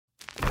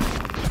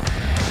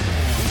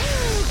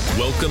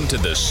Welcome to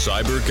the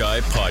Cyber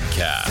Guy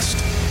Podcast,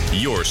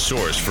 your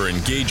source for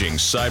engaging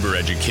cyber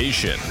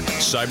education,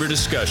 cyber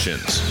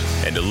discussions,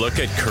 and a look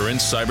at current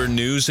cyber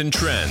news and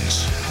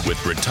trends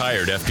with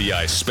retired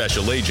FBI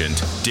Special Agent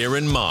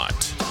Darren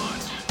Mott.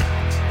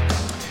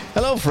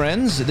 Hello,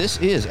 friends. This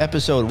is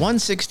episode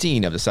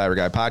 116 of the Cyber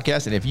Guy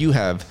Podcast. And if you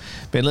have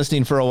been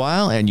listening for a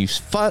while and you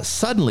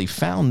suddenly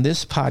found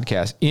this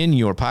podcast in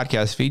your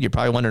podcast feed, you're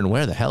probably wondering,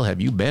 where the hell have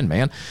you been,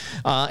 man?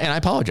 And I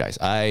apologize.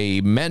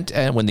 I meant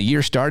when the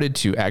year started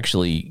to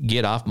actually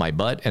get off my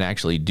butt and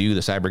actually do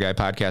the Cyber Guy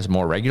Podcast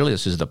more regularly.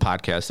 This is the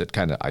podcast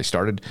that I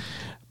started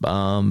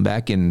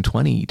back in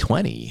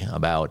 2020,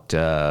 about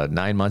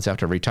 9 months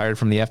after I retired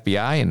from the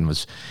FBI, and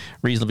was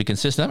reasonably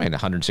consistent. I mean,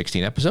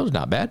 116 episodes,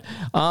 not bad.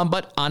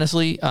 But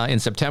honestly, in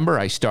September,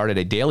 I started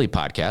a daily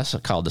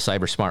podcast called the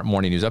Cyber Smart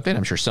Morning News Update.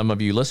 I'm sure some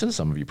of you listen,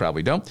 some of you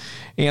probably don't.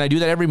 And I do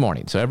that every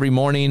morning. So every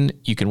morning,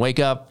 you can wake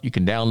up, you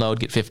can download,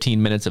 get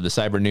 15 minutes of the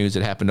cyber news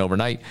that happened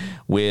overnight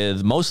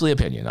with mostly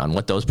opinion on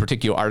what those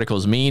particular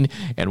articles mean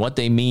and what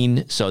they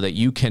mean, so that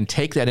you can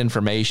take that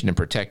information and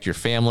protect your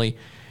family,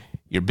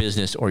 your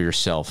business, or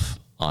yourself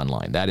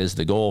online. That is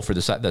the goal for the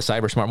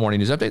Cyber Smart Morning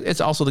News Update.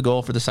 It's also the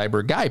goal for the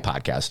Cyber Guy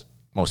Podcast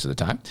most of the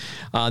time.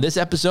 This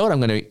episode, I'm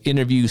going to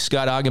interview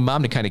Scott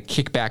Augenbaum to kind of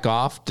kick back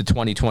off the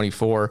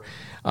 2024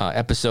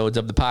 episodes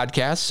of the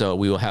podcast. So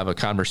we will have a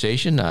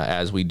conversation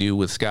as we do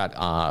with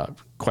Scott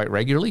quite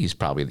regularly.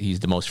 He's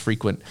the most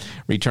frequent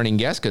returning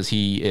guest because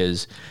he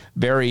is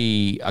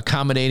very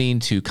accommodating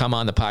to come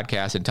on the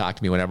podcast and talk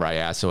to me whenever I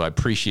ask. So I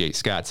appreciate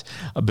Scott's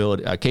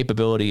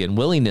capability and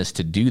willingness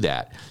to do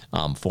that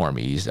for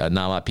me. He's not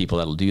a lot of people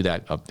that'll do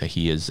that.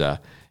 He is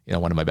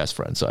one of my best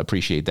friends. So I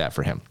appreciate that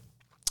for him.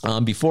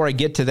 Before I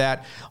get to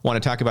that, I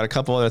want to talk about a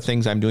couple other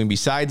things I'm doing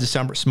besides the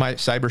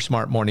Cyber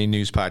Smart Morning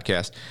News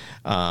Podcast.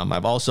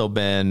 I've also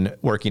been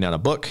working on a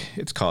book.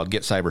 It's called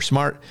Get Cyber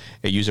Smart,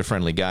 a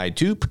user-friendly guide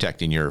to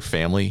protecting your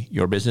family,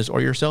 your business,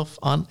 or yourself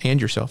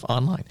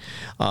online.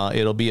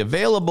 It'll be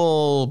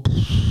available,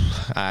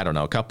 I don't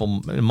know,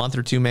 a month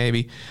or two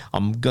maybe.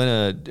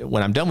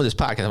 When I'm done with this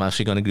podcast, I'm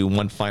actually going to do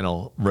one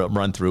final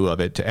run through of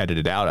it to edit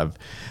it out.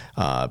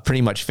 I've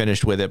pretty much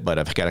finished with it, but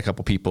I've got a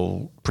couple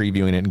people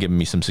previewing it and giving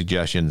me some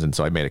suggestions, and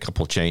so I made a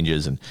couple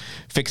changes and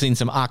fixing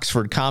some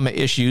Oxford comma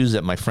issues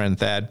that my friend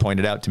Thad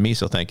pointed out to me.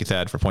 So thank you,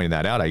 Thad, for pointing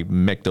that out. I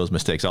make those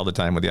mistakes all the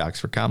time with the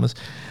Oxford commas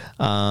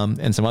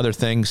and some other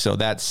things. So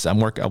I'm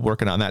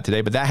working on that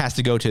today, but that has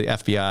to go to the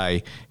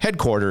FBI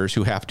headquarters,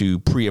 who have to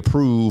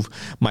pre-approve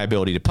my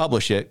ability to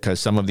publish it, because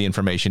some of the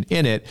information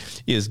in it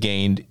is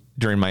gained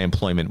during my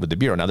employment with the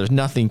Bureau. Now, there's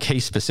nothing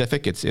case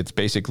specific. It's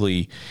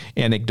basically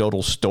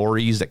anecdotal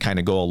stories that kind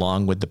of go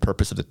along with the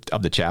purpose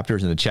of the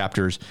chapters. And the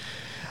chapters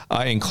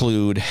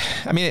include,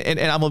 and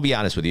I'm going to be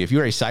honest with you, if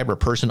you're a cyber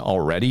person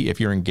already, if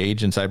you're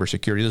engaged in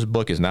cybersecurity, this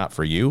book is not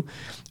for you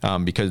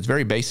because it's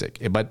very basic.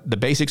 But the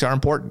basics are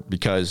important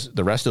because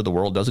the rest of the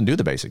world doesn't do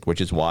the basic, which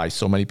is why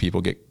so many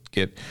people get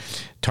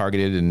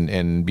targeted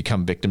and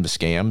become victim to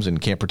scams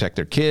and can't protect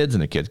their kids,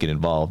 and the kids get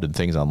involved in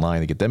things online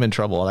that get them in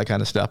trouble, all that kind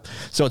of stuff.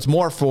 So it's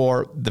more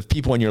for the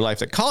people in your life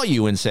that call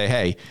you and say,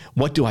 hey,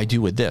 what do I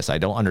do with this? I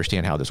don't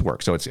understand how this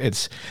works. So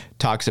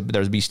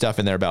there's be stuff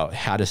in there about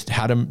how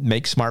to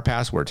make smart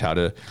passwords, how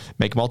to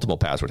make multiple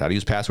passwords, how to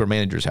use password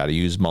managers, how to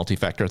use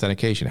multi-factor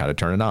authentication, how to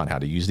turn it on, how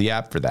to use the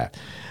app for that.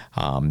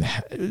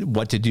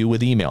 What to do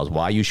with emails,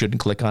 why you shouldn't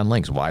click on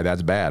links, why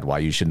that's bad, why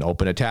you shouldn't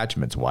open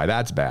attachments, why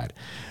that's bad.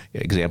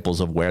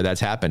 Examples of where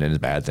that's happened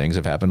and bad things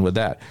have happened with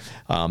that.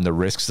 The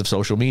risks of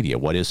social media.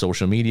 What is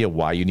social media?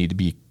 Why you need to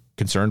be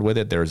concerned with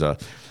it. There's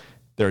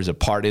a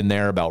part in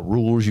there about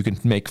rules you can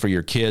make for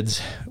your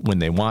kids when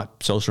they want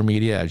social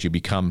media. As you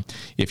become,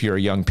 if you're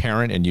a young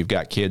parent and you've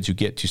got kids who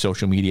get to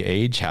social media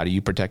age, how do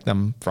you protect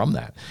them from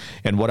that?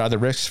 And what are the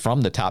risks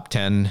from the top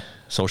 10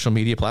 social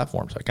media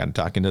platforms? I kind of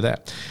talk into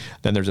that.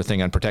 Then there's a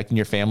thing on protecting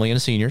your family and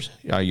seniors,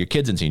 your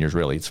kids and seniors,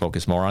 really. It's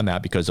focused more on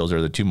that because those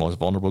are the two most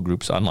vulnerable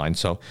groups online.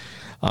 So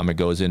it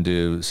goes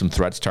into some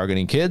threats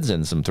targeting kids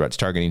and some threats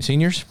targeting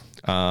seniors.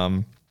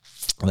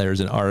 There's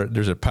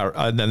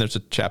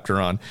a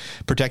chapter on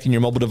protecting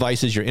your mobile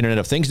devices, your Internet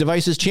of Things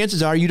devices.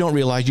 Chances are you don't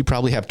realize you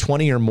probably have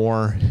 20 or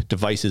more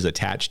devices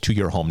attached to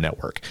your home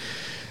network.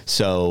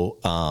 So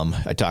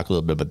I talk a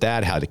little bit about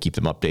that, how to keep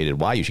them updated,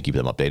 why you should keep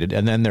them updated.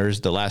 And then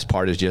there's the last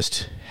part is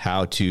just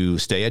how to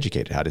stay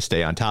educated, how to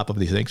stay on top of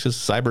these things, because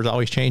cyber is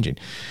always changing.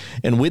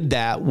 And with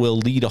that will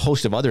lead a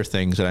host of other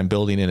things that I'm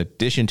building in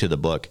addition to the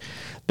book.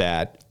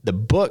 That the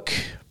book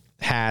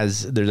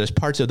there's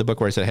parts of the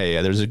book where I said,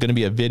 hey, there's going to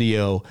be a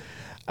video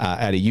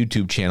at a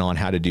YouTube channel on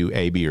how to do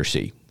A, B, or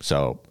C.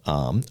 So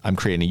I'm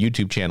creating a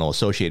YouTube channel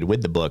associated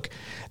with the book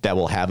that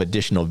will have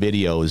additional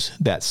videos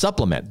that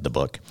supplement the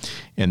book.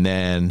 And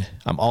then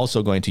I'm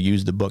also going to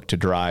use the book to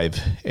drive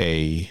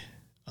a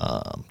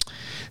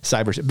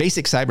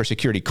basic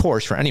cybersecurity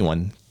course for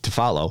anyone to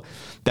follow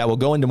that will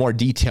go into more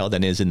detail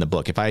than is in the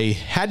book. If I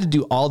had to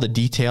do all the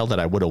detail that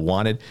I would have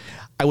wanted,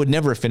 I would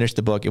never have finished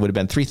the book. It would have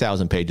been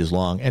 3,000 pages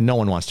long, and no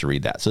one wants to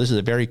read that. So this is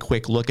a very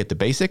quick look at the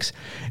basics.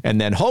 And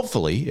then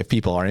hopefully, if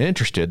people are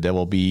interested, there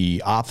will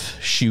be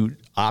offshoot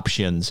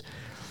options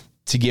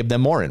to give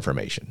them more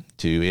information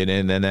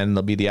and then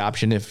there'll be the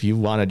option if you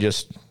want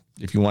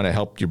to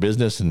help your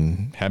business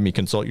and have me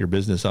consult your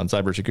business on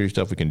cybersecurity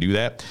stuff, we can do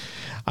that.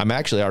 I'm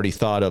actually already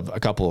thought of a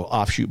couple of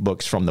offshoot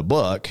books from the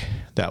book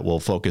that will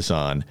focus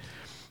on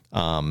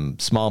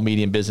small,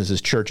 medium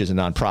businesses, churches, and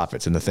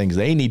nonprofits, and the things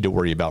they need to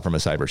worry about from a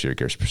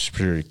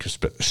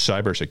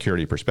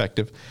cybersecurity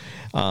perspective,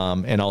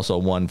 and also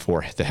one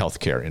for the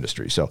healthcare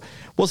industry. So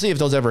we'll see if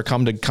those ever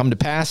come to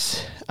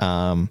pass,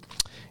 and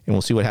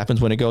we'll see what happens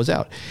when it goes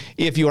out.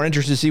 If you are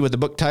interested to see what the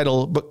book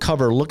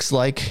cover looks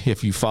like,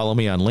 if you follow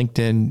me on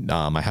LinkedIn,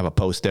 I have a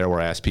post there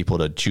where I ask people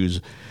to choose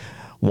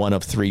one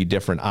of 3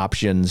 different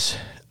options.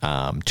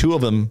 2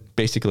 of them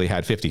basically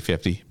had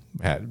 50-50.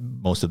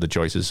 Had most of the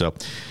choices. So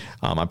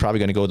I'm probably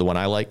going to go with the one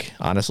I like,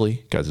 honestly,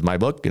 because it's my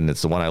book and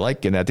it's the one I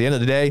like. And at the end of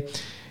the day,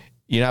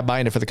 you're not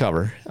buying it for the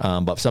cover,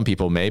 but some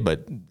people may,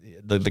 but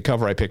the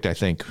cover I picked, I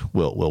think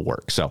will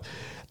work. So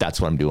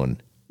that's what I'm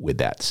doing with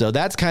that. So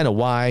that's kind of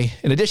why,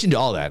 in addition to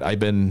all that,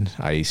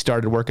 I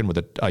started working with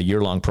a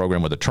year-long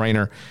program with a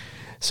trainer.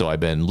 So I've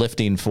been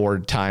lifting 4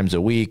 times a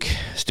week,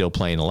 still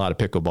playing a lot of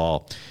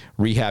pickleball,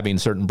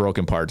 rehabbing certain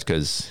broken parts,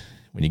 because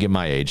when you get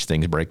my age,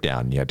 things break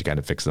down. You have to kind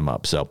of fix them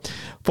up. So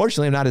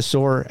fortunately, I'm not as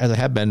sore as I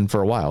have been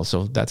for a while.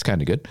 So that's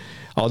kind of good.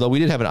 Although we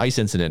did have an ice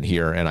incident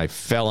here and I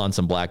fell on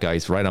some black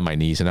ice right on my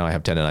knees. And now I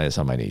have tendonitis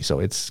on my knee. So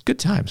it's good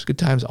times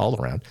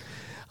all around.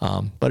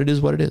 But it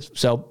is what it is.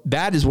 So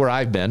that is where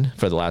I've been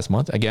for the last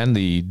month. Again,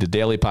 the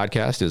daily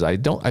podcast is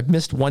I've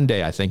missed one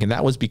day, I think. And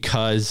that was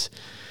because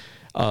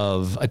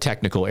of a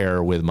technical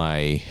error with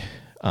my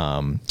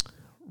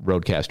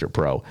Rodecaster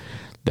Pro.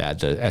 That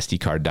the SD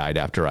card died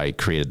after I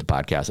created the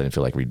podcast. I didn't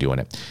feel like redoing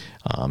it.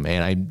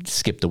 And I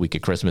skipped the week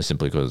of Christmas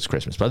simply because it's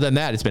Christmas. But other than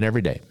that, it's been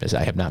every day.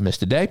 I have not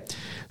missed a day.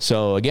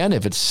 So again,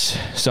 if it's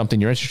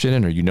something you're interested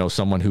in or you know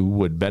someone who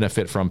would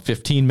benefit from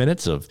 15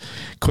 minutes of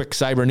quick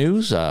cyber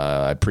news,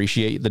 I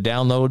appreciate the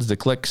downloads, the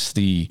clicks,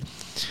 the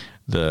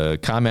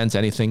comments,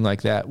 anything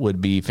like that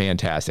would be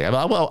fantastic.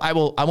 I will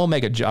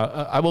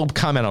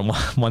comment on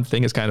one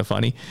thing is kind of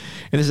funny.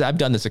 And I've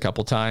done this a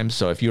couple times.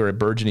 So if you're a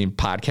burgeoning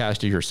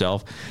podcaster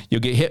yourself, you'll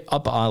get hit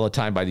up all the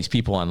time by these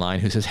people online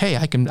who says, hey,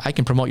 I can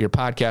promote your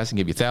podcast and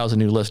give you 1,000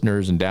 new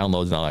listeners and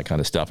downloads and all that kind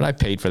of stuff. And I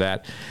paid for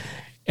that.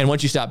 And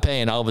once you stop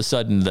paying, all of a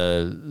sudden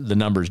the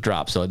numbers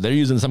drop. So they're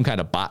using some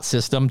kind of bot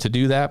system to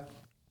do that.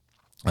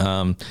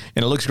 And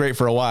it looks great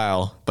for a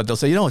while, but they'll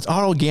say, it's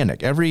all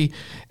organic. Every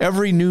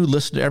new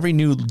listen, every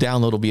new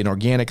download will be an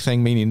organic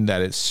thing, meaning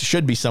that it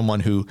should be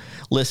someone who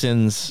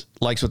listens,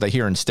 likes what they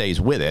hear and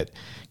stays with it.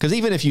 Because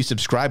even if you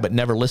subscribe, but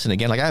never listen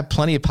again, like I have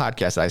plenty of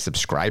podcasts that I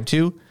subscribe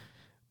to,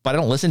 but I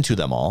don't listen to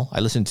them all. I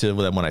listen to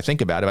them when I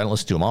think about it. I don't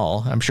listen to them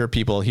all. I'm sure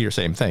people hear the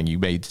same thing. You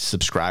may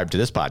subscribe to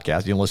this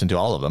podcast. You don't listen to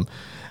all of them.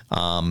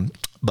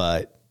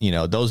 But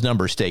those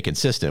numbers stay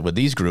consistent with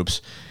these groups.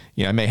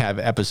 I may have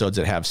episodes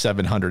that have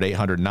 700,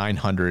 800,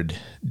 900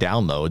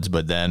 downloads,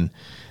 but then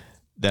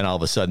all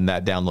of a sudden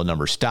that download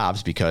number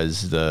stops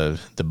because the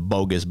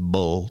bogus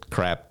bull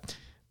crap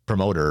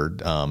promoter,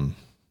 no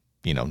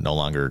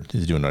longer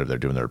is doing whatever they're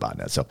doing their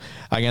botnet. So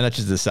again, that's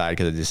just the side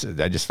because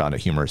I just found it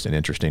humorous and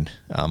interesting.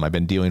 I've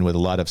been dealing with a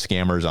lot of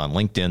scammers on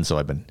LinkedIn, so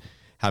I've been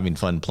having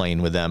fun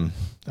playing with them.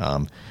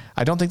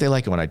 I don't think they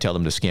like it when I tell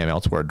them to scam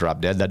elsewhere, drop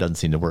dead. That doesn't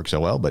seem to work so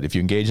well, but if you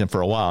engage them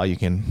for a while, you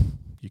can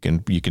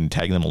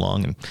tag them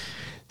along and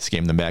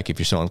scam them back if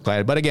you're so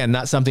inclined. But again,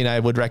 not something I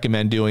would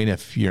recommend doing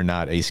if you're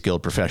not a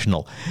skilled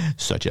professional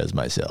such as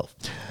myself.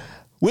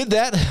 With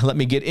that, let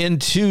me get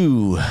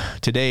into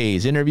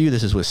today's interview.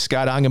 This is with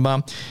Scott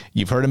Augenbaum.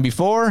 You've heard him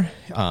before.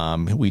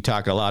 We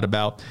talk a lot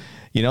about,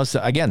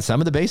 again,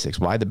 some of the basics,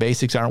 why the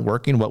basics aren't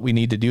working, what we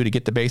need to do to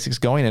get the basics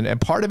going. And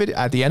part of it,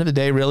 at the end of the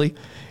day, really,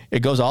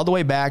 it goes all the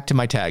way back to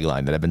my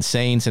tagline that I've been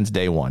saying since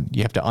day one.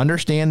 You have to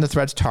understand the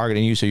threats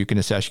targeting you so you can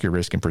assess your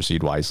risk and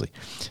proceed wisely.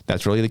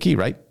 That's really the key,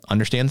 right?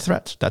 Understand the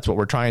threats. That's what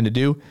we're trying to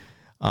do.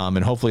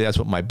 And hopefully that's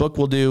what my book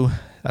will do.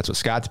 That's what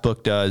Scott's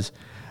book does.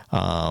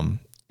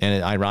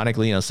 And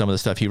ironically, some of the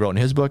stuff he wrote in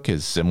his book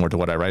is similar to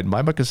what I write in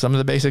my book because some of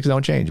the basics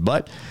don't change.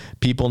 But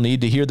people need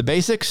to hear the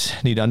basics,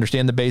 need to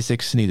understand the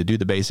basics, need to do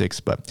the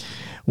basics. But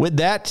with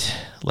that,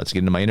 let's get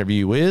into my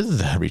interview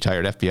with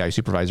retired FBI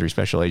Supervisory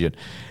Special Agent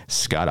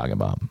Scott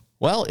Augenbaum.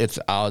 Well, it's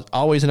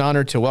always an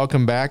honor to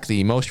welcome back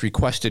the most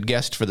requested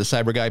guest for the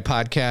Cyber Guy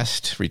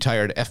podcast,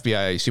 retired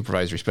FBI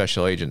Supervisory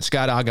Special Agent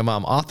Scott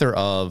Augenbaum, author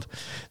of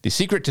The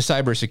Secret to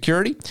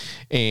Cybersecurity.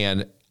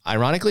 And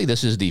ironically,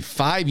 this is the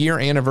 5-year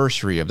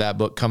anniversary of that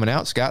book coming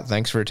out. Scott,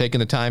 thanks for taking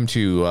the time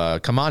to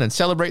come on and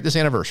celebrate this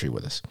anniversary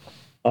with us.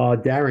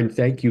 Darren,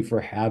 thank you for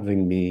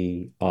having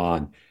me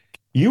on.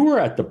 You were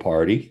at the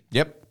party.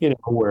 Yep.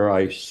 Where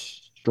I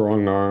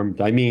strong-armed.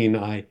 I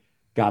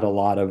got a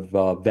lot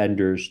of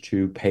vendors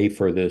to pay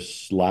for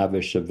this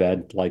lavish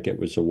event like it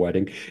was a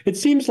wedding. It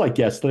seems like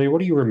yesterday. What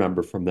do you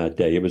remember from that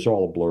day? It was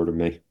all a blur to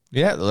me.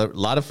 Yeah, a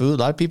lot of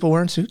food, a lot of people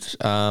wearing suits.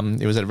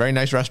 It was at a very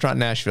nice restaurant in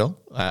Nashville.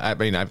 I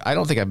mean, I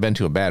don't think I've been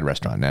to a bad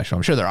restaurant in Nashville.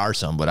 I'm sure there are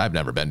some, but I've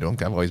never been to them.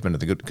 I've always been to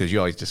the good, because you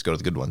always just go to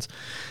the good ones.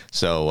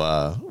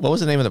 So, what was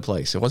the name of the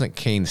place? It wasn't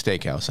Kane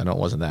Steakhouse. I know it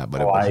wasn't that, but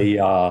it Oh,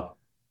 was.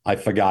 I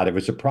forgot. It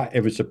was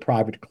a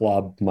private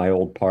club. My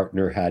old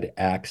partner had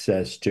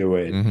access to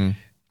it. Mm-hmm.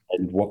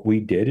 And what we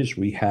did is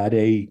we had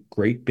a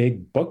great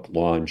big book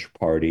launch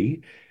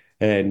party,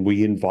 and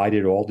we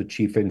invited all the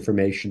chief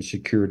information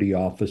security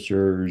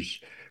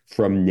officers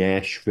from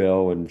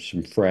Nashville and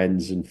some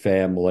friends and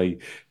family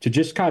to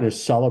just kind of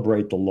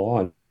celebrate the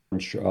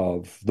launch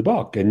of the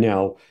book. And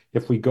now,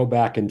 if we go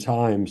back in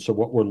time, so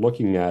what we're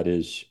looking at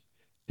is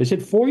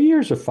it 4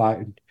 years or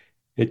five?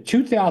 It's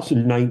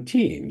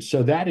 2019.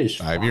 So that is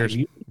 5 years. 5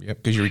 years. Yep,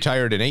 because you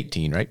retired in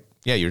 18, right?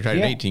 Yeah, you retired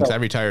in Yeah. 18 because I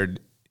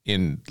retired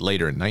in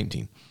later in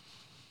 19.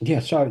 Yeah.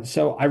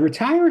 So I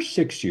retired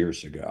 6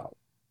 years ago.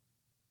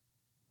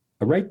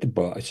 I write the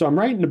book. So I'm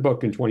writing the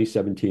book in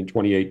 2017,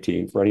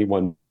 2018. For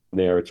anyone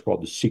there, it's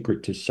called The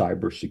Secret to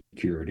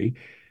Cybersecurity,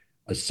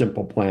 a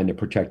simple plan to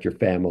protect your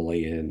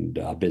family and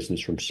business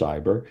from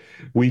cyber.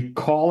 We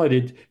call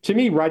to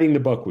me, writing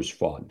the book was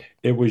fun.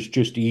 It was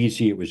just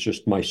easy. It was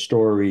just my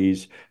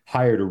stories.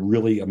 Hired a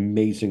really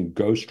amazing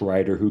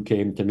ghostwriter who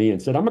came to me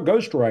and said, I'm a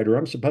ghostwriter.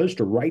 I'm supposed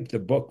to write the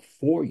book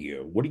for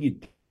you. What are you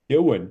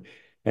doing?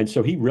 And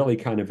so he really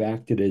kind of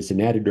acted as an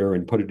editor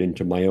and put it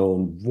into my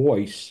own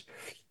voice.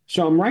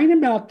 So I'm writing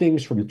about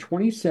things from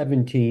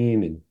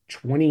 2017 and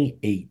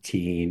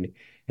 2018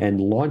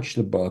 and launched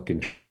the book in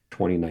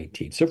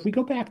 2019. So if we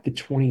go back to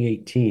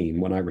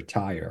 2018 when I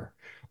retire,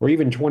 or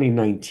even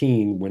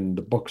 2019 when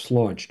the book's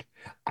launched,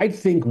 I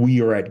think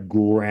we are at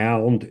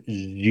ground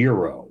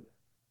zero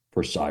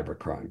for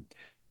cybercrime.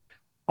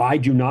 I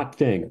do not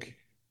think,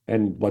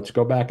 and let's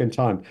go back in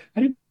time,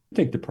 I didn't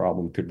think the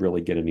problem could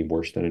really get any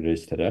worse than it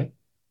is today.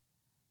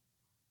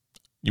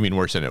 You mean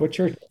worse than it? What's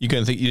your You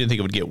didn't think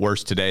it would get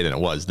worse today than it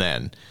was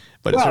then,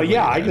 but Well,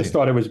 yeah, I just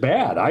thought it was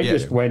bad. I Yeah,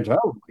 just went,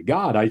 oh my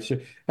God. I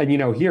said, and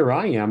here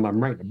I am. I'm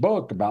writing a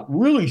book about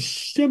really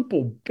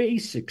simple,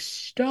 basic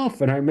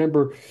stuff. And I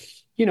remember,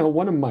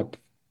 one of my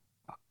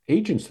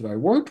agents that I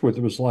worked with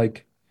was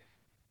like,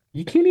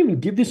 you can't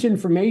even give this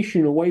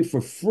information away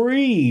for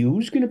free.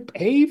 Who's going to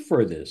pay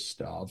for this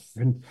stuff?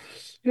 And,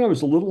 it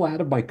was a little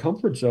out of my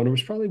comfort zone. It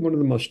was probably one of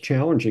the most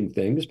challenging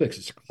things because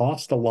it's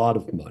cost a lot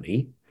of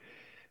money.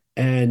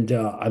 And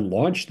I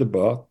launched the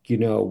book,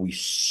 we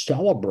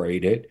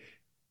celebrate it.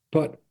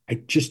 But I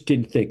just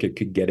didn't think it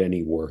could get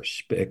any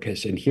worse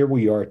and here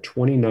we are,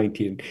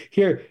 2019.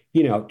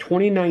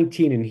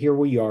 2019, and here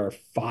we are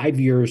 5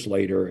 years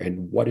later,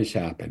 and what has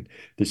happened?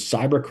 The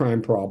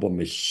cybercrime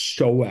problem is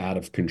so out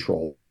of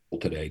control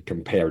today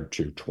compared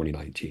to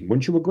 2019.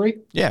 Wouldn't you agree?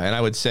 Yeah, and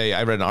I would say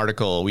I read an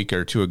article a week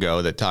or two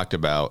ago that talked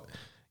about,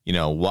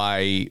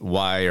 why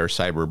are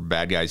cyber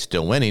bad guys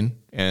still winning?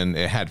 And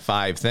it had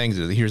 5 things.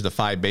 Here's the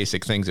 5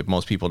 basic things that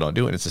most people don't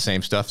do, and it's the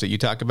same stuff that you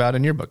talk about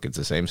in your book. It's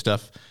the same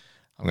stuff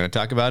I'm going to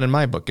talk about in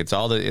my book. It's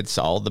all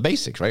the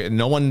basics, right? And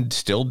no one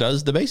still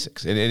does the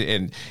basics.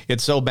 And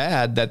it's so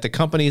bad that the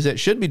companies that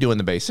should be doing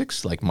the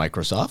basics, like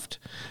Microsoft,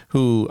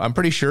 who I'm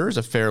pretty sure is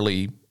a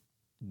fairly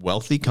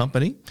wealthy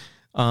company,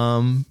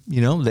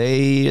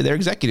 their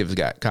executives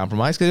got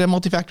compromised because they had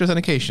multi-factor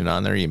authentication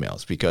on their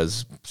emails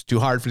because it's too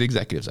hard for the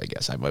executives, I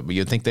guess. But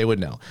you'd think they would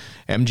know.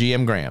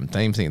 MGM Graham,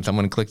 same thing.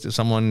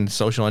 Someone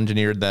social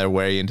engineered their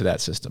way into that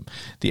system.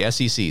 The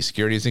SEC,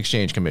 Securities and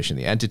Exchange Commission,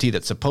 the entity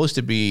that's supposed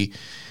to be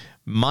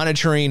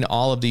monitoring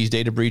all of these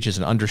data breaches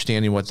and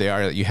understanding what they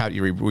are that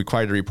you're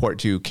required to report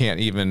to, can't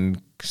even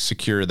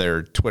secure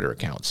their Twitter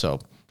account.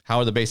 So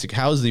how is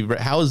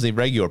the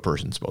regular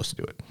person supposed to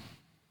do it?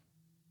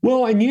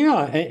 Well, and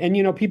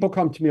people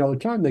come to me all the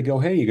time. They go,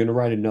 "Hey, you're going to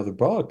write another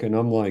book?" And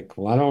I'm like,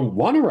 "Well, I don't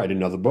want to write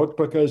another book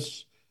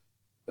because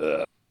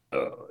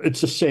it's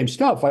the same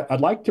stuff.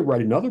 I'd like to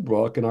write another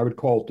book, and I would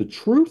call it The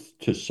Truth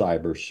to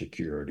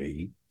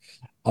Cybersecurity."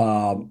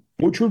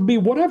 Which would be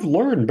what I've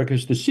learned,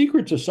 because the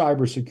secrets of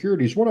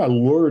cybersecurity is what I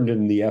learned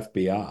in the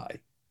FBI.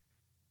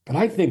 But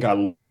I think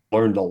I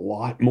learned a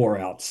lot more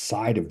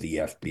outside of the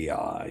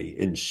FBI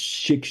in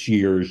 6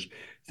 years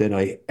than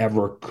I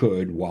ever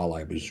could while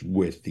I was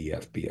with the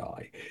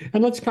FBI.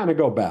 And let's kind of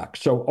go back.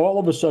 So all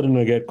of a sudden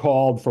I get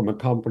called from a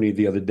company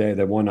the other day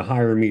that want to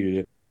hire me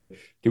to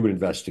do an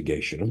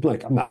investigation. I'm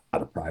like, I'm not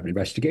a private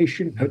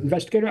investigator. I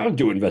don't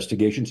do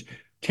investigations.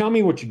 Tell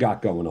me what you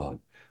got going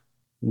on.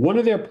 One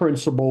of their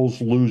principals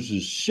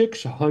loses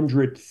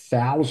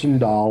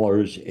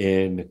 $600,000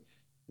 in,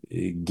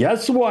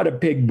 guess what, a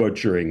pig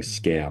butchering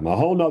scam. A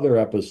whole nother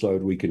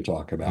episode we can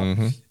talk about.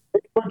 Mm-hmm.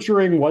 Pig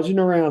butchering wasn't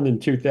around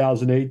in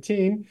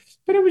 2018,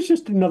 but it was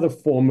just another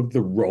form of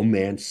the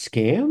romance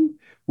scam,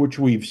 which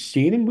we've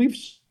seen, and we've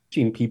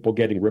seen people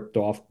getting ripped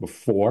off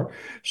before.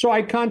 So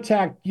I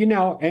contact,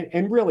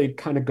 and really it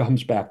kind of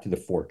comes back to the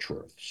 4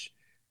 truths.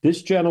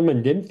 This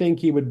gentleman didn't think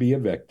he would be a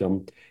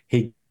victim.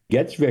 He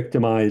gets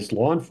victimized.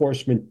 Law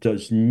enforcement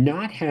does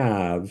not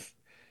have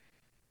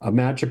a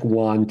magic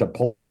wand to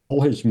pull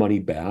his money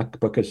back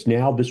because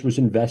now this was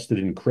invested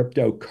in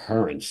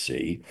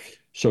cryptocurrency.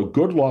 So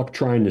good luck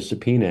trying to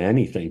subpoena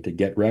anything to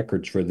get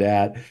records for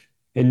that.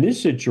 In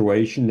this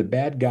situation, the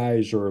bad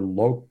guys are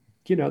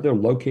they're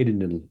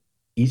located in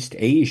East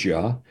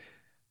Asia.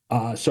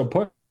 So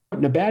putting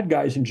the bad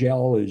guys in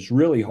jail is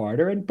really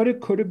harder, but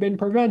it could have been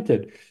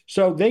prevented.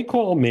 So they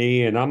call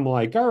me and I'm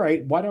like, all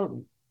right,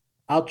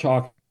 I'll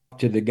talk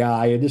to the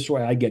guy, and this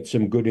way I get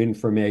some good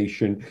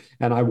information,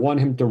 and I want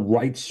him to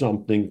write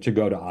something to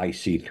go to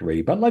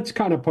IC3. But let's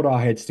kind of put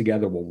our heads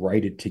together. We'll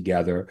write it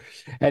together.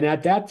 And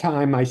at that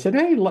time, I said,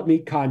 hey, let me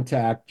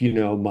contact,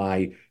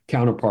 my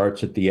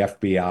counterparts at the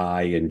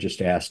FBI and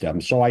just ask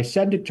them. So I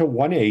sent it to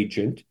one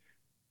agent,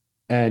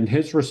 and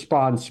his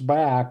response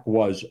back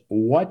was,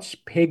 what's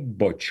pig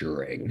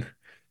butchering?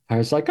 I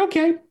was like,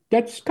 okay,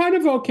 that's kind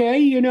of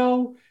okay,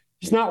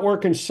 He's not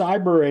working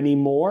cyber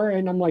anymore.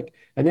 And I'm like,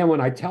 and then when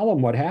I tell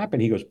him what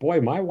happened, he goes, boy,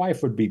 my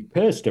wife would be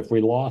pissed if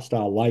we lost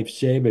our life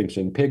savings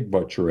in pig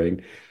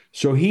butchering.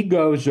 So he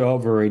goes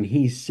over and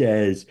he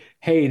says,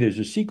 hey, there's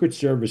a Secret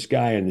Service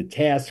guy in the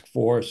task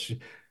force.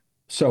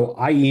 So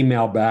I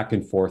email back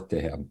and forth to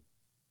him.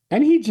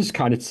 And he just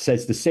kind of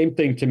says the same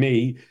thing to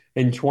me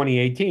in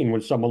 2018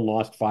 when someone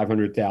lost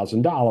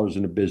 $500,000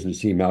 in a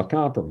business email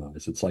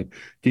compromise. It's like,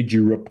 did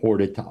you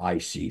report it to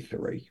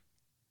IC3?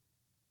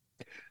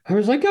 I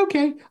was like,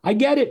 okay, I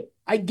get it.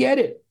 I get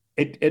it.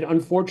 It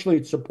unfortunately,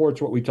 it supports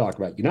what we talk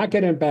about. You're not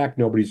getting it back.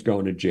 Nobody's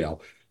going to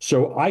jail.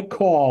 So I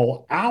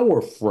call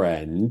our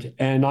friend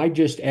and I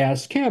just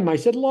ask him, I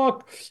said,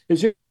 look,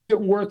 is it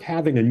worth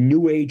having a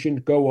new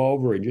agent go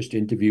over and just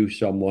interview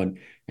someone?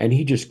 And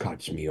he just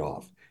cuts me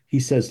off. He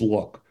says,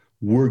 look,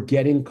 we're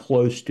getting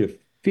close to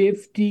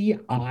 50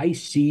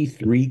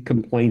 IC3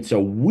 complaints a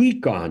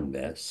week on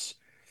this.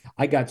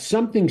 I got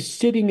something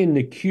sitting in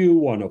the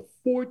queue on a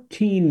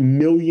 $14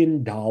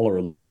 million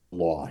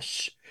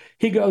loss.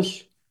 He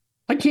goes,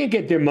 I can't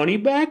get their money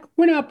back.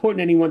 We're not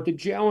putting anyone to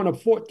jail on a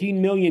 $14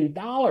 million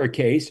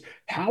case.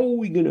 How are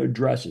we going to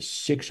address a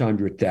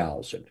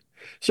 $600,000?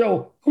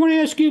 So I want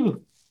to ask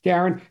you,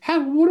 Darren,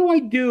 what do I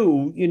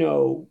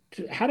do?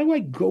 How do I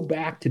go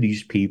back to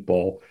these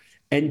people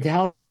and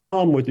tell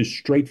them with a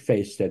straight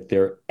face that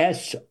they're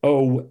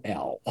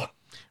SOL?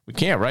 We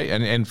can't, right?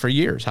 And for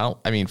years,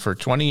 for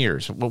 20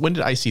 years, when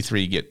did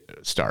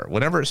IC3 start?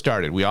 Whenever it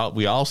started, we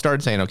all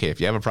started saying, okay, if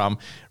you have a problem,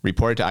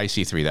 report it to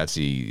IC3. That's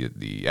the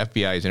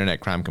FBI's Internet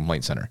Crime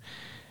Complaint Center.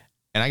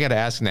 And I got to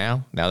ask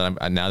now that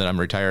I'm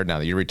retired, now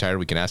that you're retired,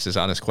 we can ask this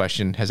honest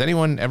question. Has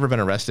anyone ever been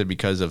arrested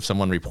because of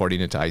someone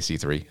reporting it to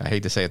IC3? I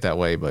hate to say it that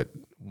way, but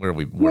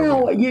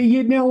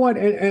you know what?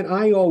 And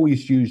I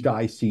always used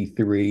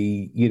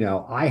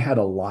IC3. I had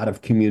a lot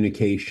of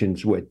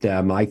communications with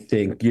them. I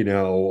think,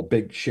 a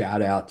big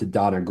shout out to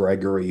Donna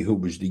Gregory, who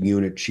was the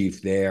unit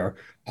chief there.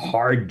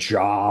 Hard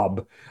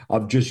job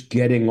of just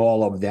getting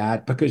all of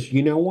that, because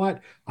you know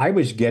what? I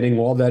was getting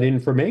all that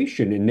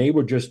information and they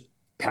were just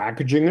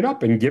packaging it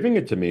up and giving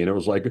it to me. And it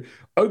was like,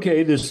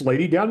 okay, this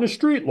lady down the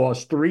street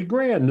lost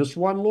 $3,000. This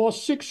one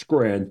lost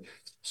 $6,000.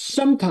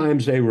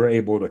 Sometimes they were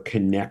able to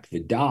connect the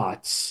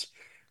dots.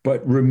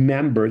 But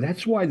remember,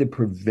 that's why the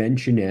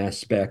prevention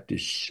aspect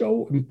is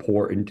so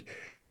important.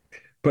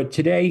 But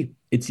today,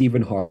 it's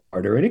even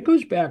harder. And it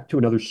goes back to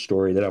another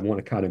story that I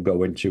want to kind of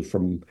go into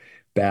from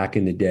back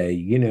in the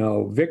day.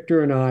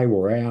 Victor and I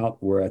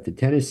we're at the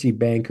Tennessee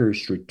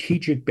Bankers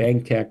Strategic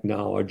Bank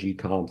Technology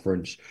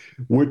Conference.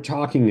 We're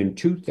talking in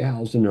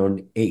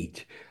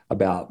 2008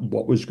 about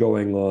what was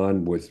going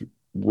on with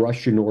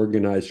Russian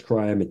organized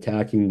crime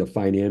attacking the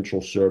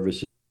financial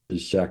services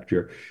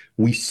sector.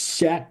 We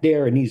sat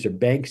there, and these are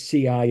bank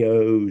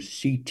CIOs,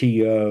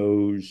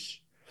 CTOs,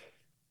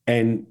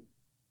 and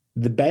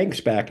the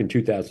banks back in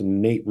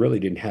 2008 really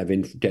didn't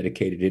have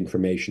dedicated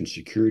information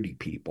security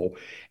people,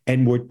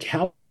 and we're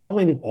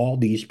telling all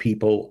these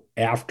people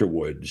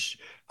afterwards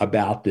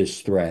about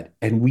this threat,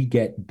 and we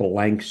get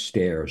blank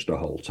stares the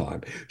whole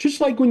time. Just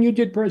like when you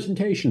did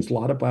presentations, a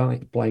lot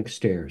of blank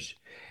stares.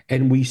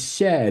 And we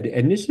said,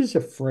 and this is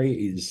a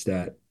phrase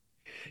that,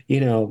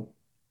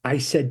 I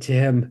said to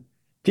him,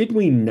 did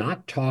we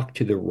not talk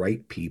to the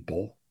right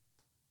people?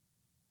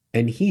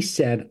 And he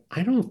said,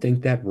 I don't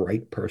think that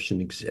right person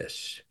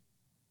exists.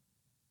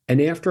 And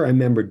after I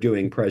remember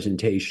doing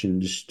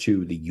presentations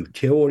to the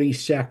utility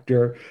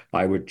sector,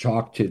 I would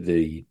talk to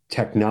the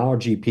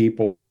technology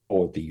people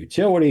at the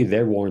utility.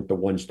 They weren't the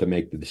ones to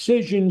make the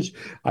decisions.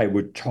 I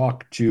would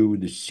talk to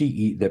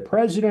the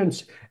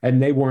presidents,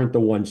 and they weren't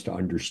the ones to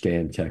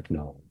understand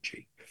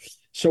technology.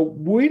 So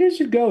where does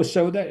it go?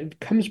 So that it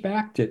comes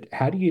back to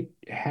how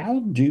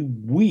do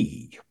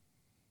we,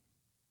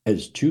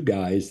 as two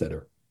guys that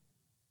are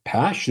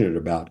passionate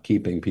about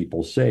keeping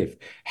people safe,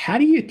 how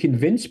do you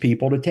convince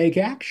people to take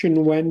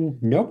action when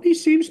nobody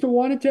seems to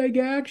want to take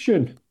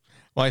action?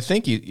 Well, I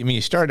think you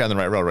started down the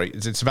right road, right?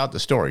 It's about the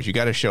stories. You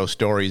got to show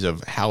stories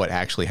of how it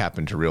actually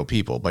happened to real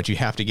people, but you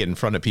have to get in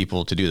front of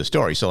people to do the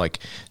story. So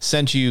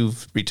since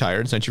you've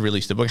retired, since you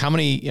released the book, how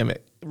many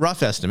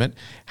rough estimate,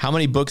 how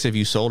many books have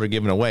you sold or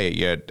given away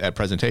at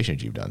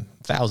presentations you've done?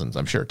 Thousands,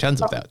 I'm sure,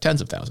 tens of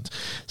thousands.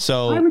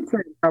 So I would say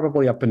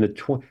probably up in the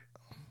 20.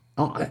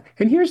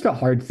 And here's the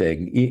hard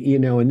thing,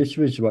 and this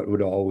was what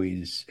would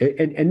always,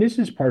 and this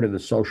is part of the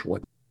social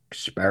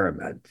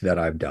experiment that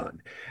I've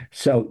done.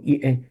 So,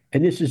 and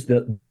this is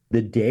the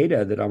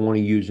data that I want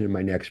to use in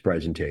my next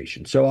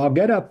presentation. So I'll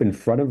get up in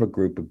front of a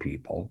group of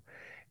people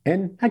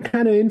and I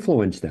kind of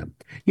influence them.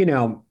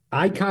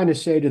 I kind of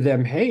say to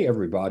them, hey,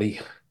 everybody,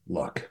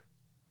 look,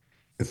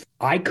 if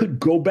I could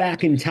go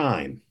back in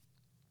time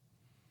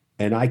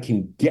and I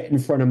can get in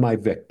front of my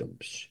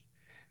victims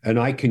and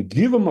I can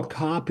give them a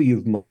copy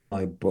of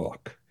my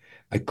book,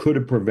 I could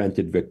have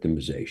prevented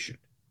victimization.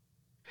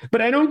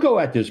 But I don't go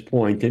at this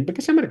point, and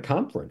because I'm at a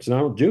conference and I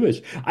don't do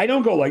this, I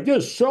don't go like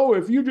this. So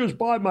if you just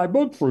buy my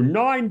book for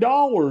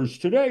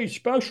 $9 today,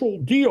 special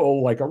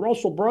deal, like a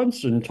Russell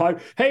Brunson type,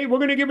 hey, we're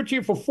going to give it to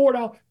you for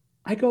 $4.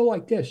 I go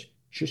like this,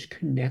 just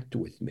connect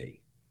with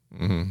me.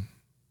 Mm-hmm.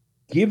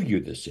 Give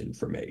you this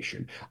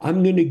information.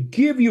 I'm going to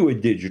give you a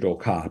digital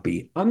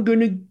copy. I'm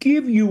going to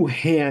give you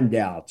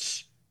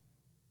handouts.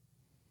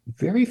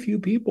 Very few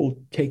people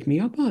take me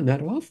up on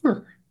that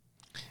offer.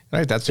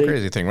 Right, that's the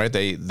crazy thing, right?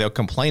 They'll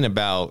complain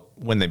about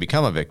when they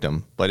become a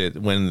victim, but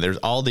when there's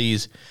all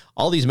these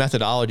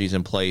methodologies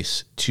in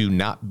place to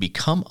not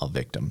become a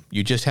victim,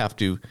 you just have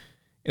to,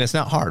 and it's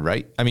not hard,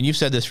 right? I mean, you've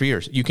said this for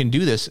years. You can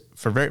do this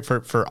for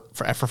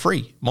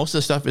free. Most of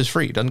the stuff is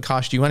free. It doesn't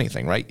cost you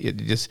anything, right? It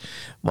just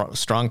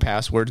strong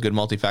passwords, good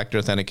multi-factor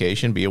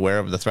authentication, be aware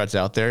of the threats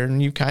out there,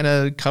 and you kind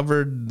of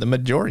covered the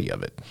majority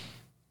of it.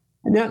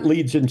 And that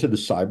leads into the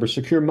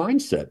Cybersecure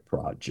Mindset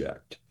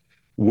Project,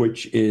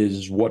 which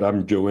is what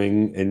I'm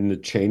doing. And the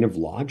chain of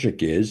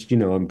logic is,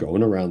 I'm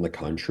going around the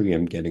country.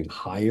 I'm getting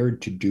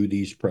hired to do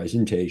these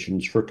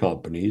presentations for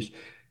companies.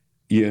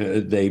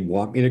 They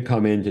want me to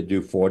come in to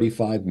do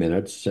 45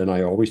 minutes. And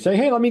I always say,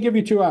 hey, let me give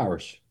you 2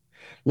 hours.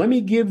 Let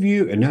me give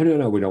you,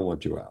 no, we don't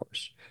want 2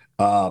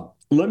 hours.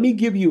 Let me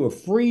give you a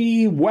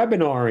free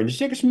webinar in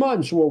 6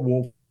 months where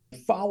we'll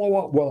follow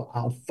up. Well,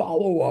 I'll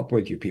follow up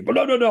with you people.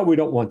 No, we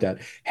don't want that.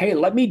 Hey,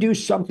 let me do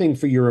something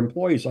for your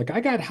employees. Like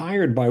I got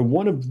hired by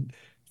one of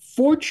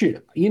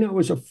Fortune, it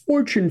was a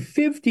Fortune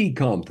 50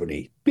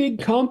 company,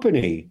 big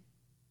company.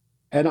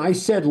 And I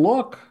said,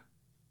 look,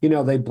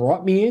 they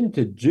brought me in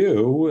to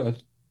do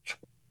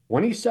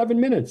 27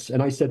 minutes.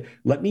 And I said,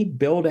 let me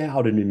build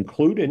out and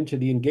include into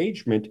the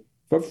engagement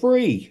for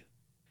free.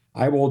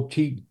 I will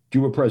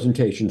do a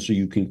presentation so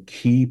you can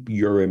keep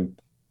your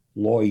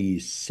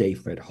employees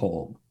safe at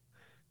home.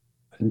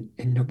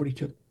 And nobody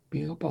took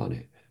me up on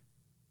it.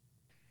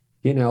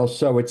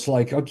 So it's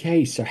like,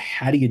 okay, so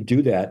how do you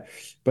do that?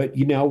 But,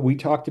 we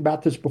talked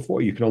about this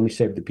before. You can only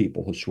save the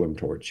people who swim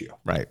towards you.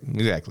 Right.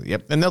 Exactly.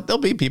 Yep. And there'll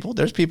be people.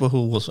 There's people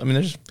who will,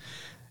 there's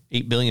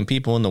 8 billion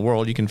people in the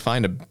world. You can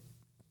find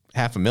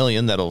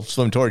 500,000 that'll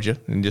swim towards you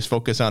and just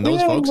focus on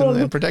those folks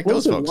and protect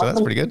those folks. So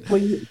that's pretty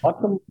good.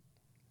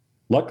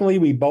 Luckily,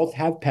 we both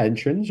have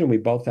pensions and we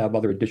both have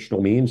other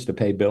additional means to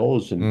pay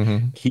bills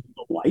and keep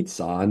the lights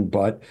on.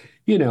 But,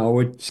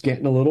 it's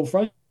getting a little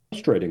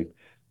frustrating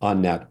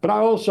on that.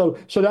 But so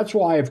that's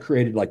why I've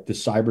created like the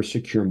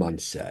Cybersecure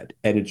Mindset.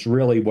 And it's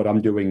really what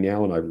I'm doing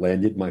now. And I've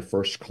landed my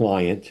first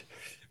client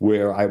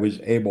where I was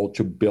able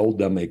to build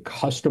them a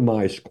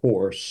customized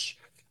course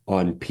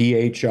on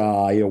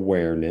PHI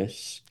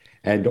awareness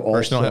and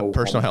also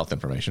personal health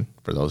information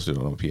for those who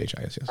don't know what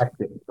PHI is. Yes.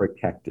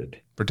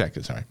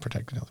 Protected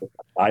health.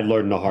 I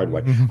learned the hard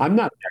way. I'm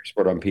not an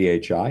expert on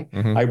PHI.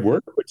 I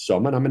work with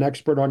someone. I'm an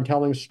expert on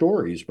telling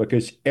stories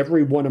because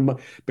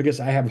because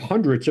I have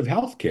hundreds of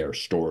healthcare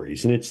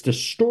stories, and it's the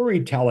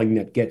storytelling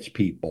that gets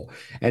people,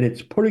 and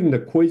it's putting the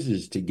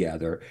quizzes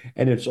together,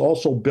 and it's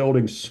also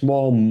building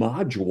small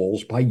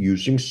modules by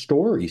using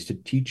stories to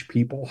teach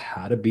people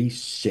how to be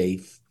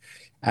safe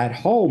at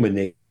home, and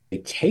they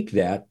take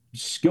that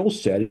skill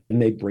set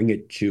and they bring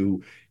it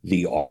to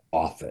the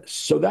office.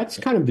 So that's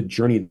kind of the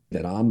journey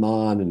that I'm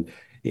on. And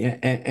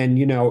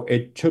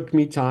it took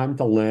me time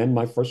to land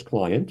my first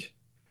client,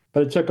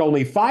 but it took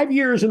only 5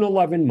 years and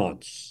 11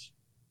 months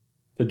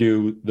to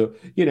do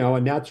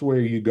and that's where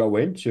you go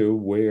into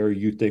where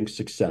you think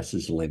success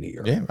is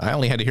linear. Yeah, I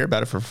only had to hear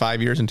about it for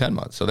 5 years and 10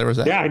 months. So there was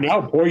that. Yeah, I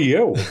know. Poor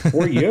you.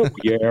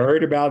 You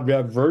heard about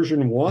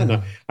version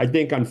 1. I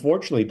think,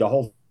 unfortunately, the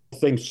whole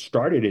thing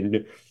started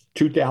in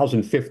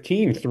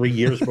 2015, 3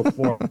 years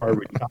before I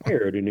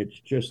retired. And it's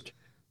just,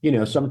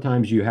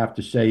 sometimes you have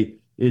to say,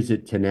 is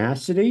it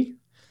tenacity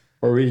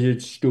or is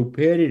it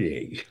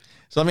stupidity?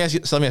 So let me ask you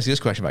this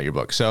question about your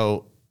book.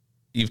 So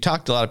you've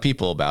talked to a lot of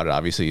people about it.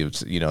 Obviously,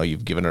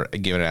 you've given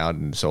it out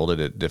and sold it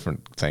at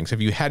different things.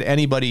 Have you had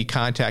anybody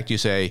contact you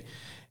say,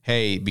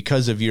 hey,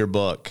 because of your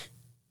book,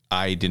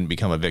 I didn't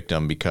become a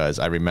victim because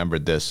I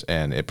remembered this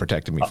and it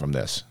protected me from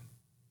this?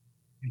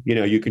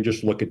 You can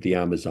just look at the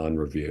Amazon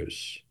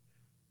reviews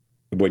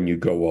when you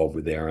go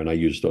over there, and I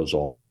use those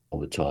all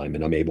the time,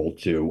 and I'm able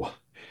to,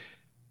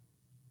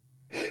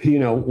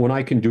 when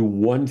I can do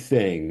one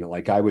thing,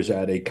 like I was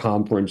at a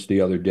conference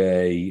the other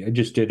day, I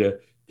just did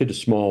did a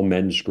small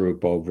men's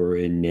group over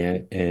in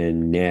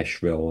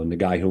Nashville, and the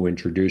guy who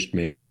introduced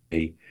me,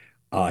 he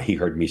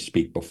heard me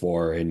speak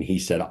before, and he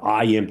said,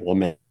 "I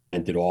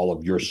implemented all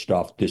of your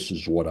stuff. This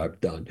is what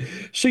I've done."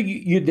 So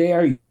you're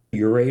there,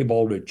 you're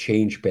able to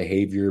change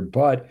behavior,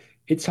 but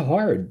it's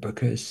hard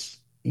because,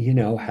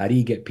 how do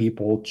you get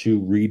people to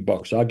read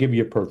books? I'll give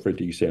you a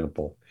perfect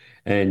example.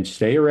 And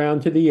stay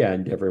around to the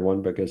end,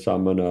 everyone, because you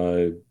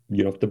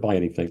don't have to buy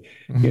anything.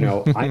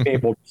 I'm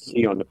able to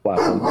see on the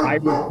platform. I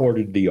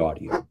recorded the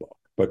audiobook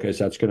because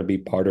that's going to be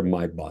part of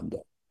my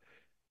bundle.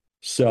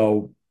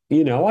 So,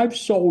 I've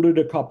sold it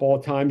a couple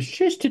of times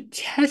just to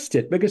test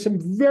it because I'm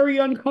very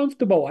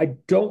uncomfortable. I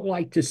don't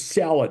like to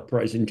sell at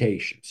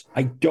presentations.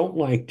 I don't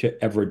like to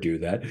ever do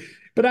that.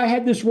 But I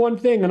had this one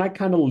thing and I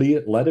kind of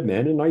let him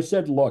in and I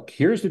said, look,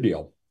 here's the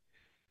deal.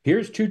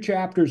 Here's 2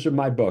 chapters of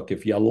my book.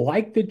 If you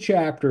like the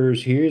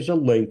chapters, here's a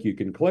link. You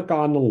can click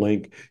on the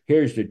link.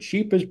 Here's the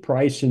cheapest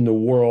price in the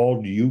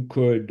world. You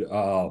can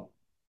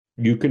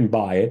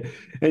buy it.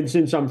 And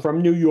since I'm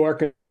from New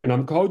York and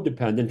I'm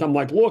codependent, I'm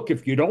like, look,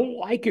 if you don't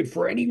like it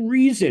for any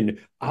reason,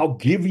 I'll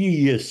give you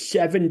your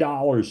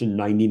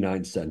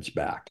 $7.99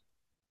 back.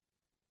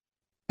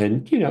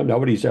 And,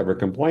 nobody's ever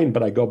complained,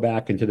 but I go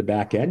back into the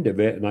back end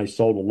of it and I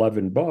sold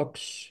 11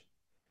 books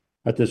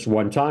at this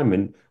one time.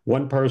 And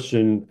one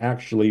person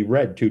actually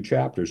read 2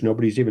 chapters.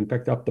 Nobody's even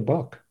picked up the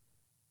book.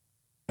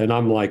 And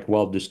I'm like,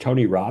 well, does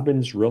Tony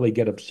Robbins really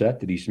get upset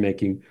that he's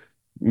making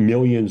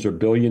millions or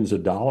billions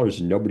of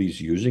dollars and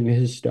nobody's using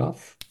his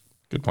stuff?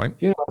 Good point.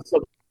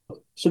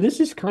 So this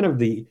is kind of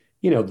the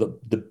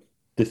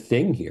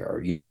thing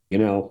here,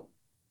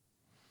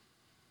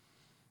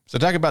 So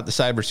talk about the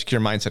Cybersecure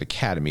Mindset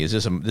Academy.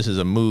 This is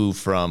a move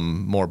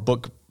from more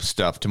book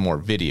stuff to more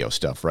video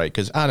stuff, right?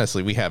 Because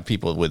honestly, we have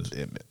people with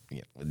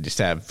just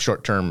have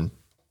short-term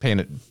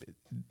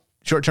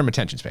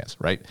attention spans,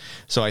 right?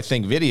 So I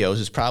think videos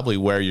is probably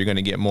where you're going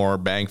to get more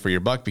bang for your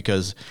buck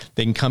because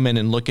they can come in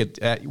and look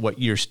at what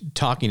you're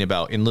talking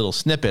about in little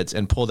snippets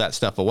and pull that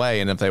stuff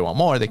away. And if they want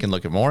more, they can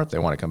look at more if they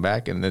want to come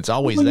back. And it's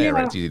always there.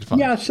 Right? It's easy to find.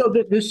 Yeah. So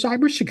the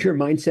Cybersecure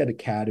Mindset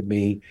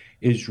Academy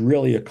is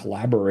really a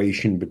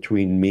collaboration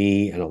between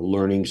me and a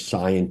learning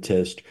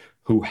scientist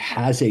who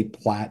has a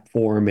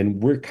platform,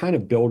 and we're kind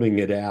of building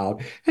it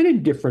out. And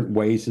in different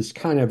ways, it's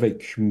kind of a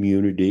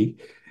community.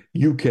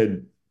 You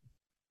could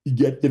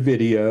get the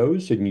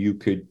videos and you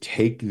could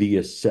take the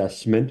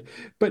assessment.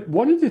 But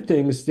one of the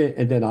things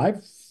that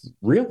I've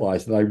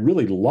realized that I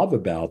really love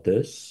about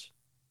this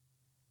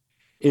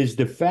is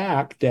the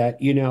fact that,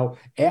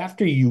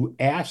 after you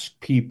ask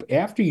people,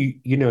 after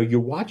you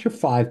watch a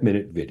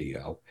 5-minute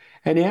video,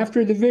 and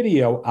after the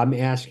video, I'm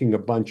asking a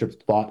bunch of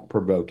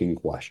thought-provoking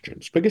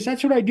questions because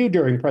that's what I do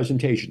during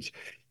presentations.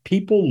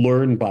 People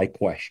learn by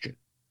questions.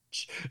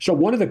 So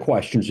one of the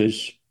questions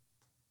is,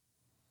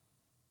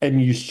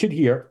 and you sit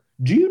here,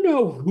 do you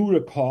know who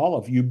to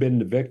call if you've been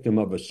the victim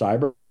of a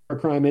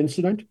cybercrime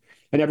incident?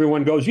 And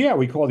everyone goes, yeah,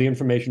 we call the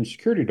Information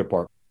Security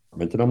Department.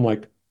 And I'm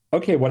like,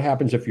 okay, what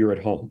happens if you're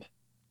at home?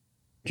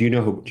 Do you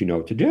know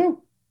what to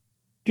do?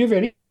 Do you have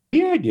any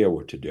idea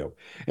what to do?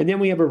 And then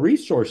we have a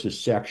resources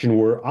section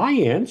where I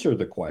answer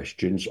the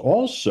questions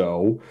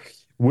also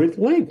with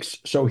links.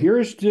 So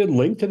here's the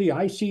link to the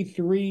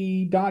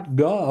ic3.gov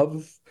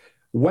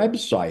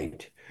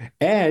website.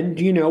 And,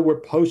 we're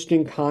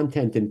posting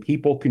content and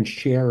people can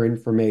share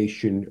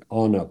information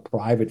on a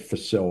private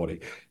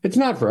facility. It's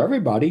not for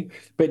everybody,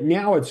 but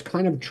now it's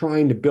kind of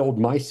trying to build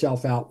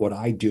myself out what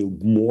I do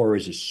more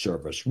as a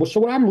service. Well,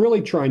 so what I'm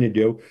really trying to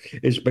do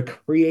is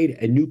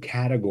create a new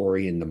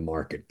category in the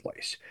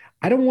marketplace.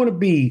 I don't want to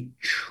be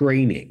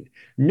training.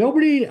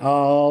 Nobody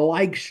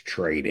likes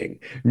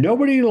training.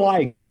 Nobody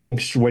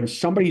likes when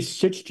somebody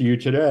sits to you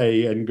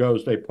today and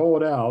goes, they pull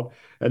it out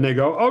and they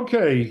go,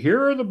 okay,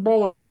 here are the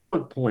bullet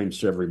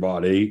points,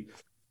 everybody.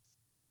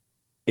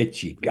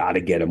 You got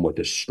to get them with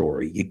a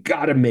story. You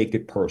got to make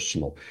it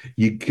personal.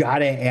 You got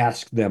to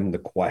ask them the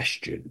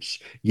questions.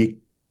 You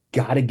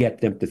got to get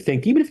them to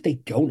think. Even if they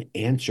don't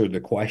answer the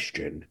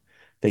question,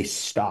 they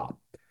stop.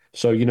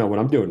 So, when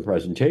I'm doing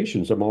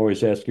presentations, I'm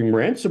always asking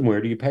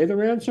ransomware. Do you pay the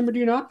ransom or do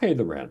you not pay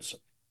the ransom?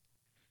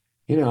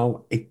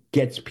 It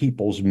gets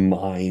people's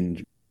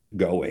mind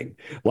going.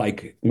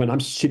 Like when I'm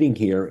sitting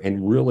here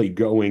and really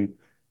going,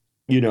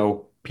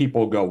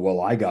 people go,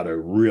 well, I got a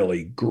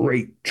really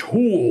great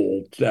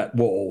tool that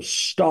will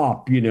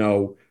stop,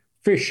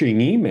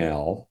 phishing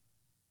email.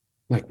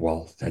 Like,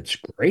 well, that's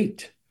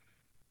great,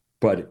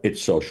 but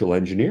it's social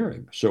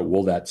engineering. So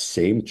will that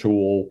same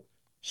tool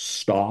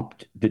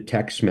stop the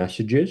text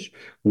messages?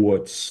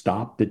 Will it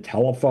stop the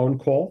telephone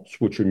calls,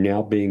 which are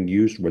now being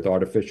used with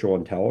artificial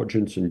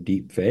intelligence and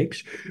deep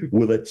fakes?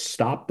 Will it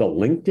stop the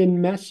LinkedIn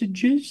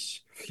messages?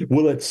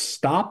 Will it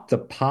stop the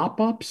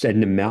pop-ups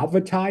and the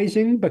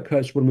malvertising?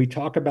 Because when we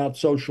talk about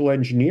social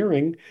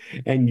engineering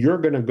and you're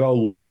going to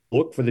go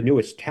look for the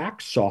newest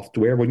tax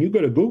software, when you go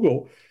to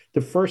Google,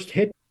 the first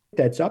hit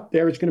that's up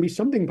there is going to be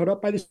something put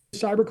up by the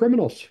cyber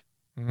criminals.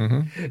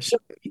 Mm-hmm. So,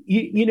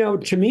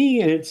 to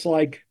me, and it's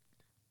like,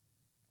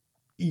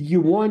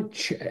 you want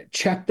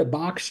check the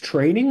box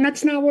training.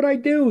 That's not what I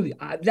do.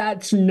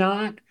 That's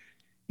not,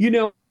 you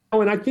know,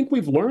 and I think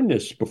we've learned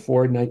this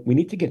before, and we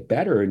need to get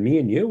better. And me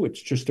and you,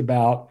 it's just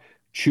about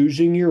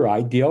choosing your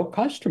ideal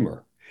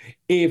customer.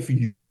 If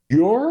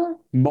your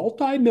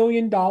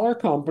multi-million dollar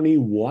company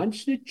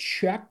wants to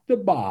check the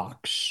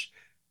box,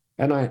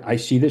 and I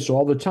see this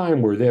all the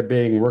time where they're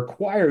being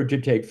required to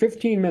take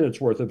 15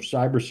 minutes worth of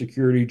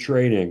cybersecurity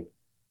training.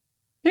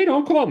 They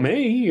don't call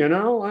me,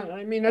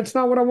 I mean, that's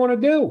not what I want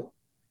to do.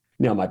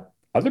 Now, my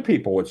other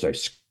people would say,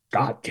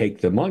 Scott, take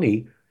the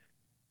money.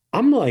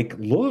 I'm like,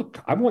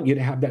 look, I want you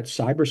to have that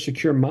cyber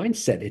secure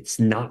mindset. It's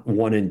not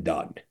one and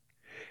done.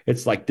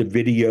 It's like the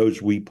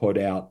videos we put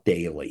out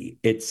daily.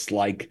 It's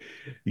like,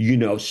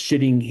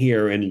 sitting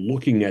here and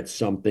looking at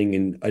something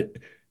and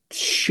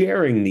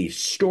sharing these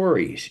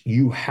stories.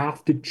 You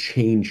have to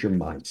change your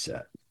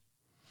mindset.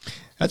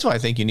 That's why I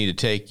think you need to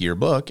take your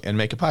book and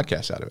make a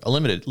podcast out of it. A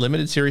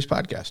limited series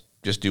podcast.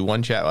 Just do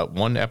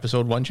one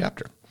episode, one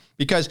chapter.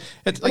 Because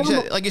it's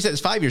like you said,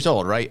 it's 5 years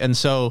old, right? And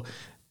so,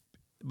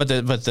 but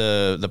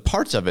the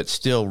parts of it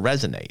still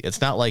resonate. It's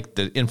not like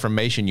the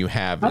information you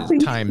have is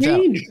times out.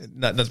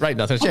 That's right.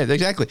 Nothing's changed.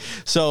 Exactly.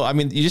 So, I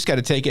mean, you just got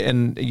to take it,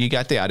 and you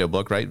got the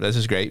audiobook, right? This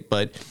is great.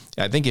 But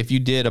I think if you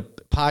did a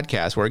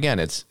podcast where, again,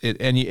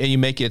 and you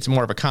make it's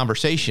more of a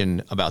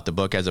conversation about the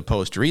book as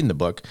opposed to reading the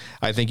book,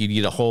 I think you'd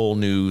get a whole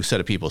new set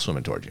of people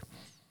swimming towards you.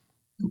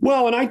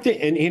 Well, and I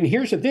think, and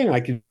here's the thing,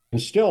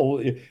 there's still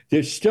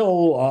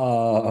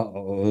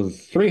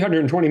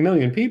 320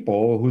 million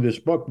people who this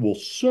book will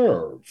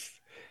serve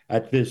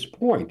at this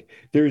point.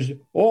 There's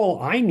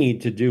all I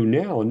need to do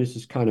now, and this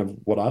is kind of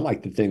what I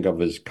like to think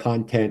of as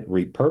content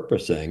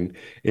repurposing,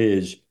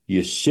 is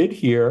you sit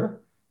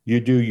here, you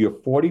do your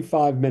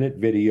 45-minute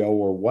video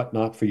or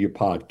whatnot for your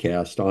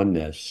podcast on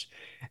this,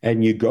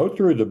 and you go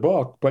through the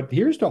book. But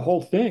here's the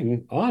whole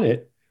thing on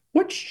it.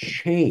 What's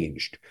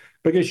changed?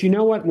 Because you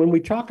know what? When we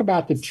talk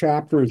about the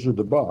chapters of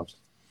the book,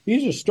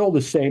 these are still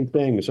the same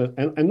things.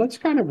 And let's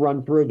kind of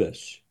run through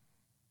this.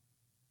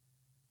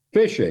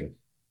 Phishing.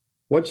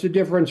 What's the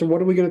difference, and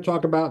what are we going to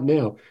talk about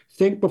now?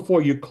 Think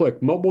before you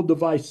click. Mobile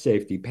device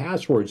safety,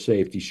 password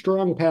safety,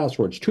 strong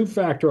passwords,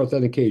 two-factor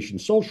authentication,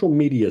 social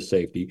media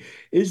safety.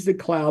 Is the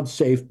cloud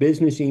safe?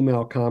 Business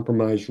email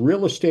compromise,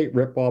 real estate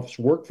ripoffs,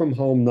 work from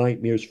home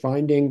nightmares,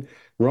 finding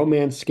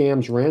romance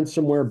scams,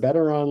 ransomware,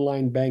 better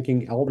online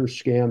banking, elder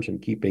scams, and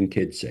keeping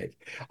kids safe.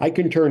 I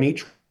can turn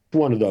each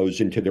one of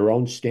those into their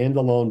own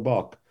standalone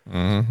book.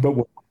 Mm-hmm. But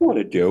what I want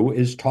to do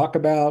is talk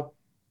about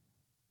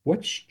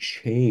what's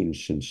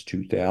changed since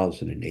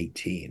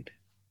 2018.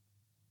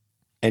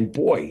 And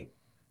boy,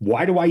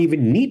 why do I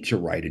even need to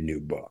write a new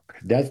book?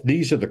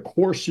 These are the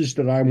courses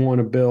that I want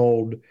to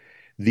build.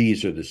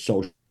 These are the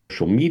social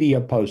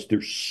media posts.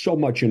 There's so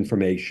much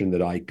information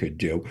that I could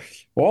do.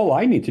 All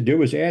I need to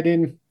do is add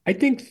in, I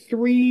think,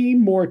 3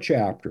 more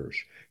chapters.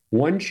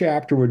 One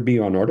chapter would be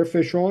on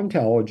artificial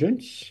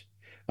intelligence.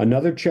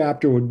 Another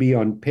chapter would be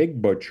on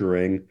pig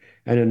butchering.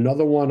 And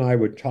another one I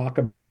would talk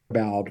about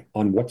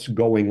on what's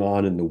going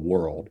on in the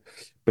world.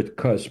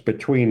 Because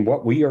between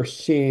what we are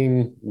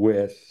seeing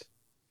with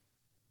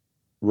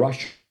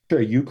Russia,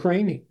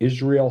 Ukraine,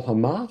 Israel,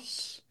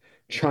 Hamas,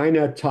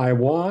 China,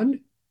 Taiwan,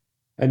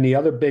 and the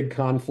other big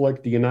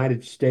conflict, the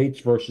United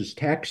States versus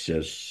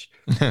Texas,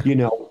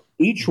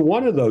 each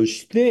one of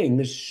those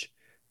things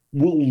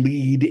will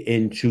lead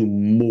into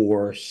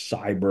more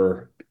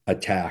cyber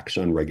attacks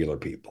on regular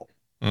people.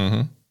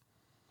 Mm-hmm.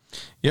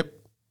 Yep,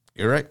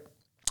 you're right.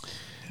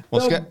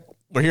 Well, Scott,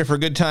 we're here for a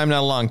good time, not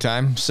a long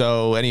time.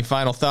 So, any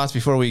final thoughts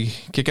before we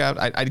kick out?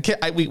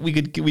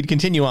 We'd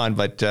continue on,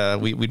 but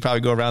we'd probably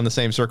go around the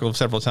same circle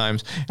several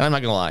times. And I'm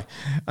not going to lie,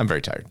 I'm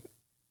very tired.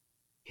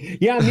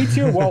 Yeah, me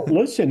too. Well,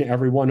 listen,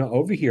 everyone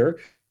over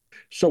here.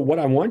 So, what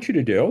I want you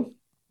to do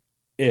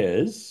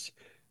is,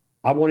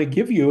 I want to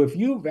give you, if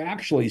you've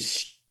actually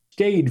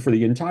stayed for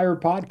the entire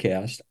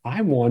podcast,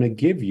 I want to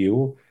give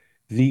you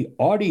the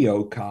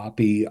audio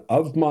copy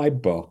of my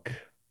book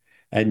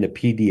and the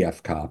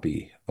PDF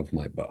copy of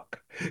my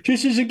book,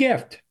 just as a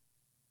gift,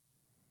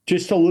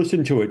 just to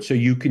listen to it so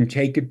you can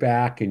take it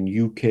back and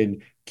you can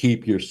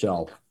keep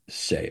yourself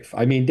safe.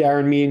 I mean,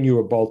 Darren, me and you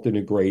are both in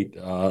a great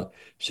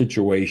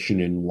situation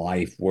in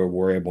life where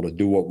we're able to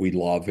do what we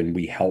love and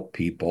we help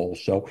people.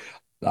 So,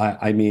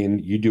 I mean,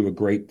 you do a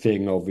great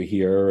thing over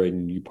here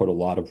and you put a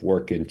lot of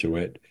work into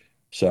it.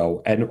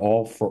 So, and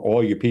for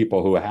all you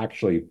people who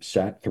actually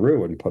sat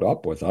through and put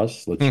up with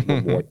us, let's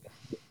reward them.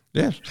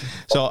 Yeah.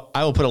 So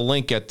I will put a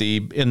link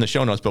in the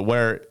show notes, but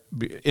where,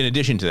 in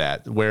addition to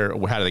that,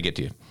 how do they get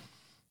to you?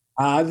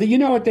 You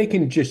know what? They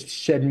can just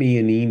send me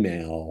an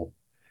email,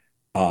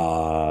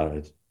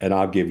 and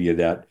I'll give you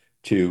that,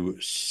 to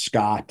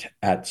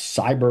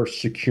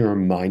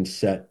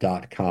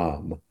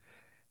Scott@cybersecuremindset.com.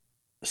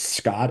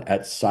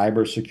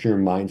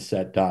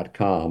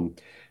 Scott@cybersecuremindset.com,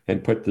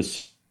 and put the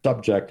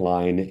subject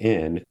line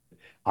in,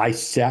 I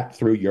sat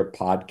through your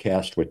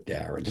podcast with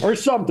Darren, or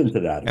something to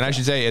that. And I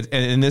should say,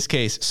 in this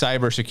case,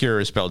 CyberSecure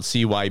is spelled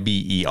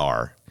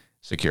CYBER.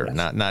 Secure, yes.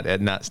 not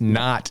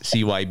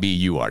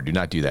CYBUR. Do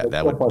not do that.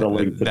 That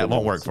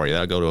won't work for you.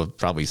 That'll go to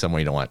probably somewhere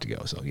you don't want it to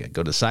go. So yeah,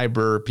 go to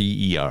CyBUr,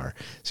 PER,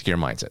 Secure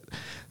Mindset.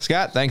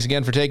 Scott, thanks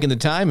again for taking the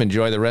time.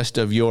 Enjoy the rest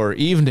of your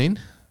evening,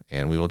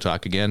 and we will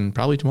talk again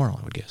probably tomorrow,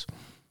 I would guess.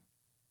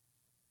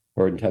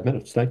 Or in 10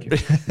 minutes. Thank you.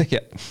 Yeah.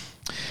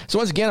 So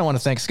once again, I want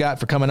to thank Scott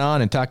for coming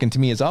on and talking to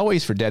me, as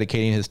always, for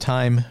dedicating his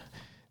time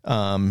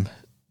to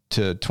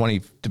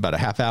about a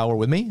half hour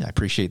with me. I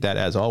appreciate that,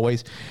 as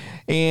always.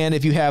 And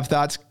if you have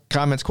thoughts,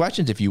 comments,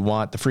 questions, if you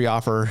want the free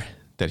offer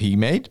that he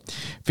made,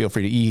 feel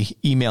free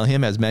to email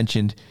him, as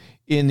mentioned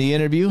in the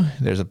interview.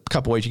 There's a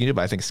couple ways you can do it,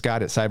 but I think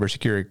Scott at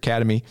Cybersecurity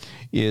Academy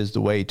is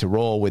the way to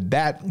roll with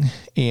that.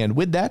 And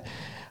with that,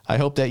 I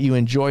hope that you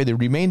enjoy the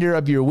remainder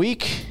of your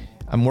week.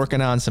 I'm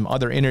working on some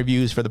other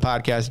interviews for the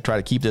podcast to try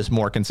to keep this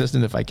more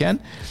consistent if I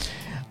can.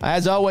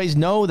 As always,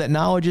 know that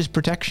knowledge is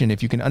protection.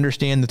 If you can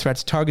understand the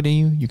threats targeting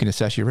you, you can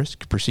assess your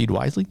risk, proceed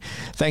wisely.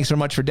 Thanks so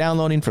much for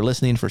downloading, for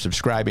listening, for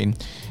subscribing.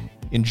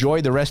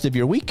 Enjoy the rest of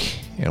your week,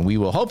 and we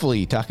will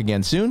hopefully talk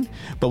again soon,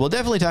 but we'll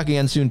definitely talk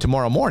again soon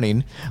tomorrow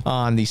morning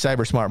on the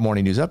Cyber Smart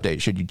Morning News Update,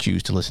 should you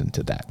choose to listen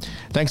to that.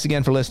 Thanks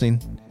again for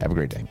listening. Have a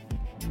great day.